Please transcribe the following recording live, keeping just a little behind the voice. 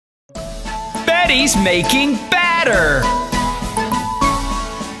Betty's making batter.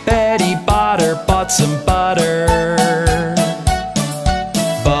 Betty Botter bought some butter.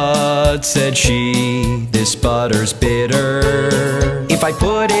 But said she, this butter's bitter. If I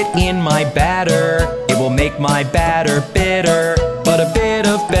put it in my batter, it will make my batter bitter. But a bit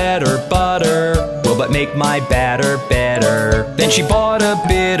of better butter will but make my batter better. Then she bought a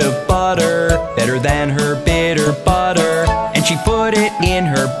bit of butter, better than her bitter butter, and she put it in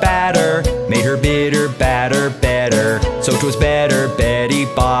her batter, made her bitter batter better. So 'twas better Betty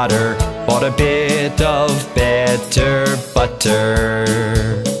Botter bought a bit of better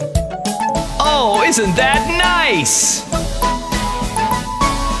butter. Oh, isn't that nice?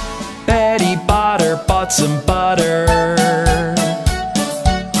 Betty Botter bought some butter.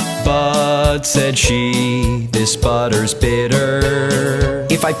 But said she, this butter's bitter.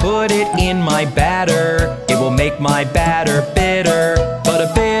 If I put it in my batter, it will make my batter bitter. But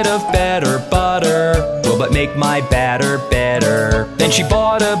a bit of better butter will but make my batter better. Then she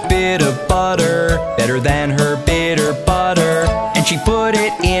bought a bit of butter, better than her bitter butter, and she put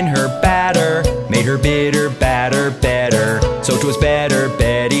it in her batter, made her bitter batter better. So 'twas better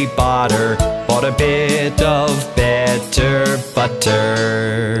Betty Botter bought a bit of better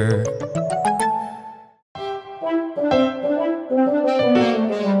butter.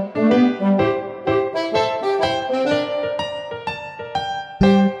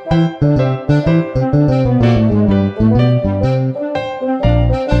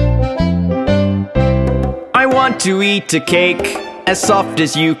 I want to eat a cake as soft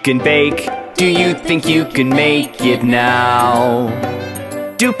as you can bake. Do you think you can make it now?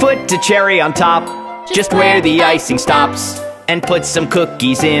 Do put a cherry on top, just where the icing stops, and put some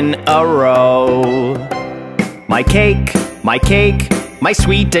cookies in a row. My cake, my cake, my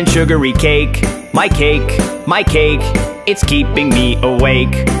sweet and sugary cake. My cake, it's keeping me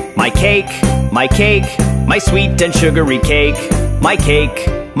awake. My cake, my sweet and sugary cake. My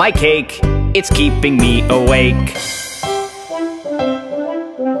cake, it's keeping me awake.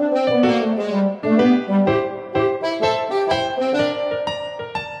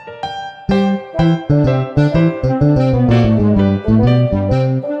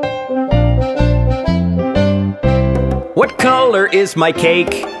 What color is my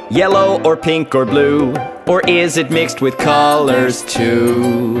cake? Yellow or pink or blue? Or is it mixed with colors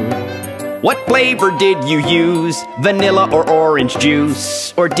too? What flavor did you use? Vanilla or orange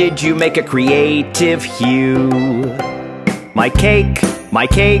juice? Or did you make a creative hue? My cake,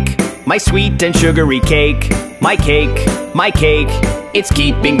 my sweet and sugary cake. My cake, it's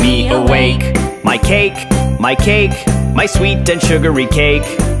keeping me awake. My cake, my sweet and sugary cake.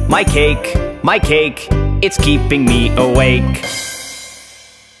 My cake, it's keeping me awake.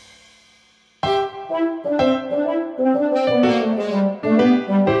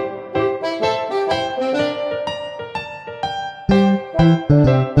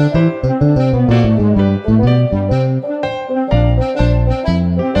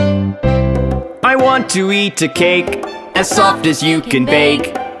 I want to eat a cake as soft as you can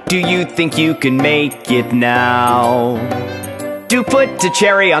bake. Do you think you can make it now? Do put a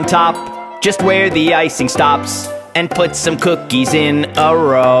cherry on top, just where the icing stops, and put some cookies in a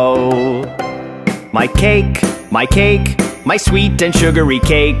row. My cake, my sweet and sugary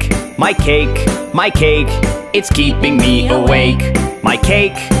cake. My cake, it's keeping me awake. My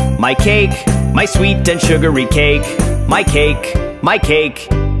cake, my sweet and sugary cake. My cake,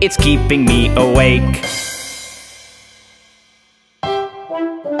 it's keeping me awake.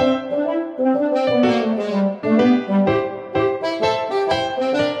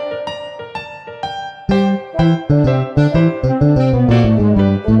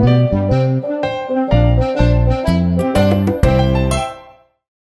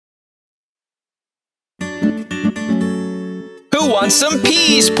 Who wants some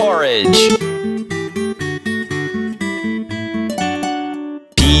peas porridge?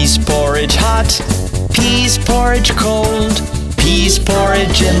 Peas porridge hot, peas porridge cold, peas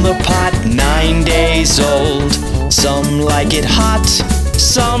porridge in the pot, 9 days old. Some like it hot,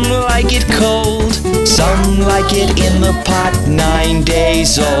 some like it cold, some like it in the pot, 9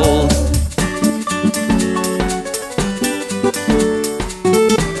 days old.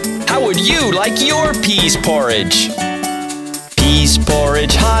 How would you like your peas porridge? Peas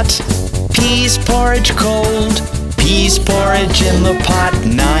porridge hot, peas porridge cold, peas porridge in the pot,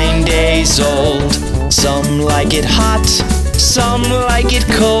 9 days old. Some like it hot, some like it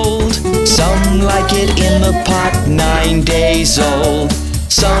cold, some like it in the pot, 9 days old.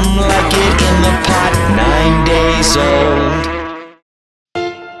 Some like it in the pot, 9 days old.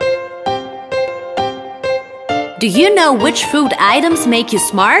 Do you know which food items make you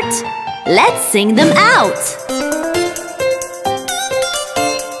smart? Let's sing them out.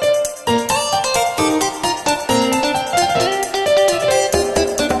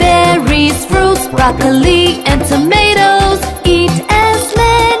 Berries, fruits, broccoli, and tomatoes. Eat as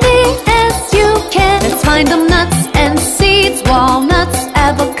many as you can. Let's find them nuts and seeds, walnuts,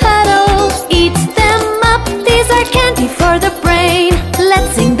 avocados. Eat them up, these are candy for the brain.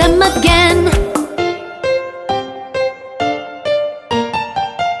 Let's sing them again.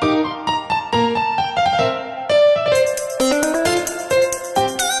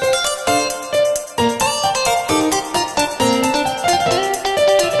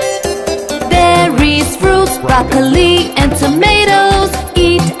 Berries, fruits, broccoli, and tomatoes.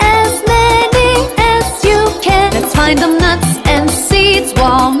 Eat as many as you can. Let's find them nuts and seeds,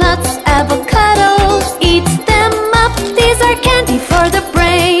 walnuts, avocados. Eat them up, these are candy for the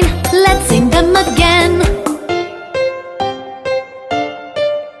brain. Let's sing them again.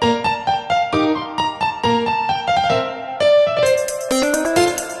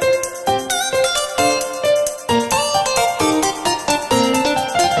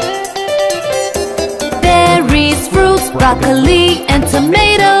 Berries, fruits, broccoli, and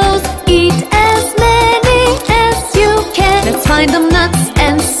tomatoes. Eat as many as you can. Let's find them nuts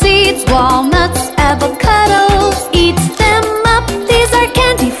and seeds, walnuts, avocados. Eat them up, these are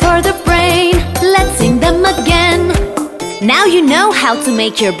candy for the brain. Let's sing them again. Now you know how to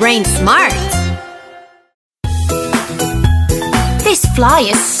make your brain smart. This fly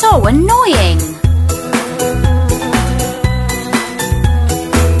is so annoying.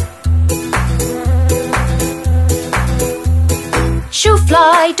 Shoo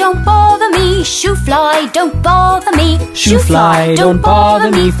fly, don't bother me. Shoo fly, don't bother me. Shoo fly, don't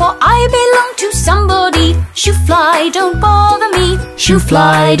bother me, for I belong to somebody. Shoo fly, don't bother me. Shoo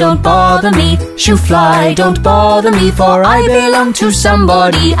fly, don't bother me. Shoo fly, don't bother me, for I belong to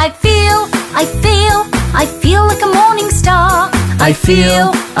somebody. I feel like a morning star. I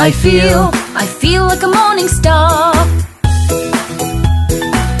feel like a morning star.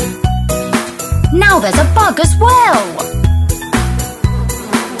 Now there's a bug as well.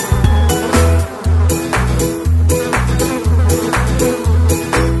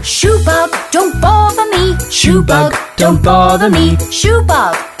 Shoo bug, don't bother me. Shoo bug, don't bother me, Shoo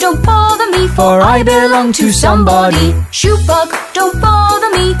bug, don't bother me, for I belong to somebody. Shoo bug, don't bother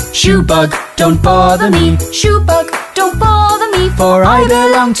me. Shoo bug, don't bother me, Shoo bug, don't bother me, for I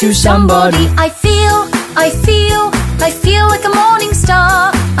belong to somebody. I feel like a morning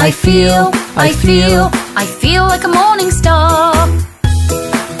star. I feel like a morning star.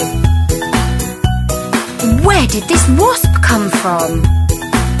 Where did this wasp come from?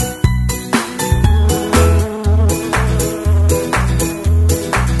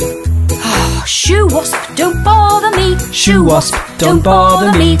 Shoo wasp, don't bother me. Shoo wasp, don't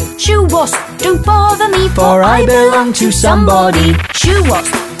bother me, Shoo wasp, don't bother me, for I belong to somebody. Shoo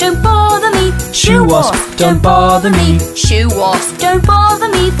wasp, don't bother me. Shoo wasp, don't bother me, Shoo wasp, don't bother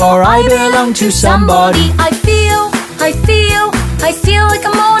me, for I belong to somebody. I feel like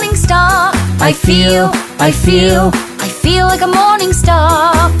a morning star. I feel like a morning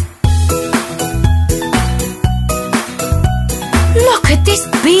star. Look at this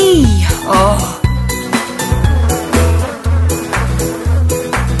bee. Oh.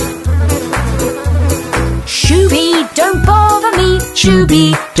 Shoo bee, don't bother me. Shoo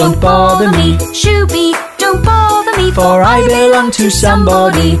bee, don't bother me, Shoo bee, don't bother me, for I belong to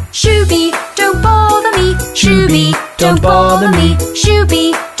somebody. Shoo bee, don't bother me. Shoo bee, don't bother me, Shoo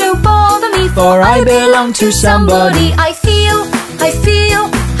bee, don't bother me, for I belong to somebody. I feel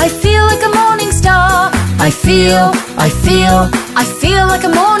like a morning star. I feel like a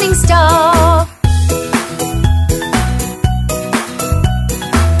morning star.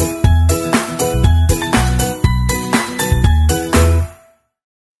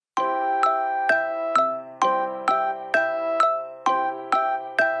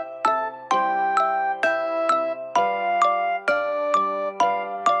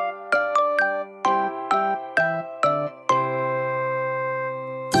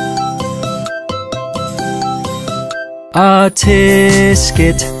 A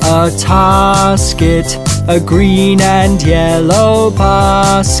tisket, a tasket, a green and yellow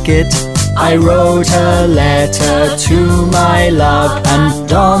basket. I wrote a letter to my love,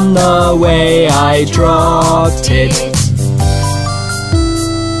 and on the way I dropped it.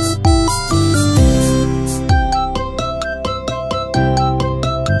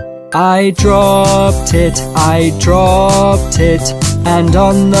 I dropped it, and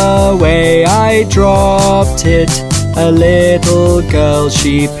on the way I dropped it. A little girl,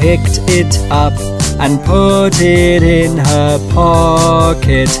 she picked it up and put it in her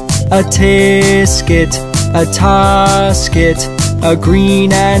pocket. A tisket, a tasket, a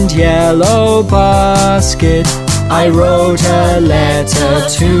green and yellow basket. I wrote a letter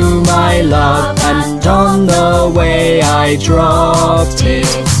to my love, and on the way I dropped it.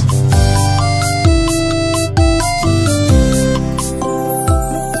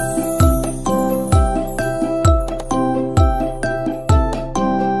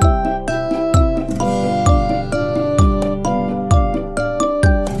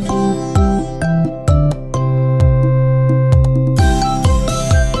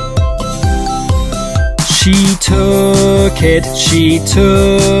 She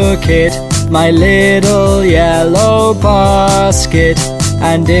took it, my little yellow basket.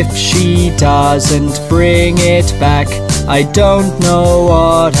 And if she doesn't bring it back, I don't know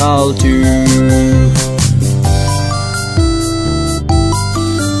what I'll do.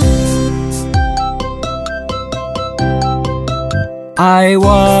 I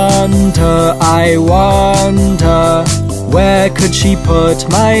wonder, where could she put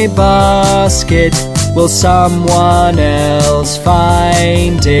my basket? Will someone else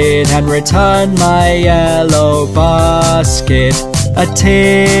find it and return my yellow basket? A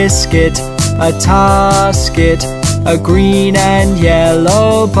tisket, a tasket, a green and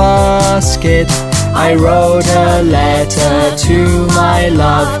yellow basket. I wrote a letter to my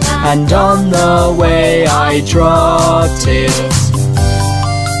love, and on the way I dropped it.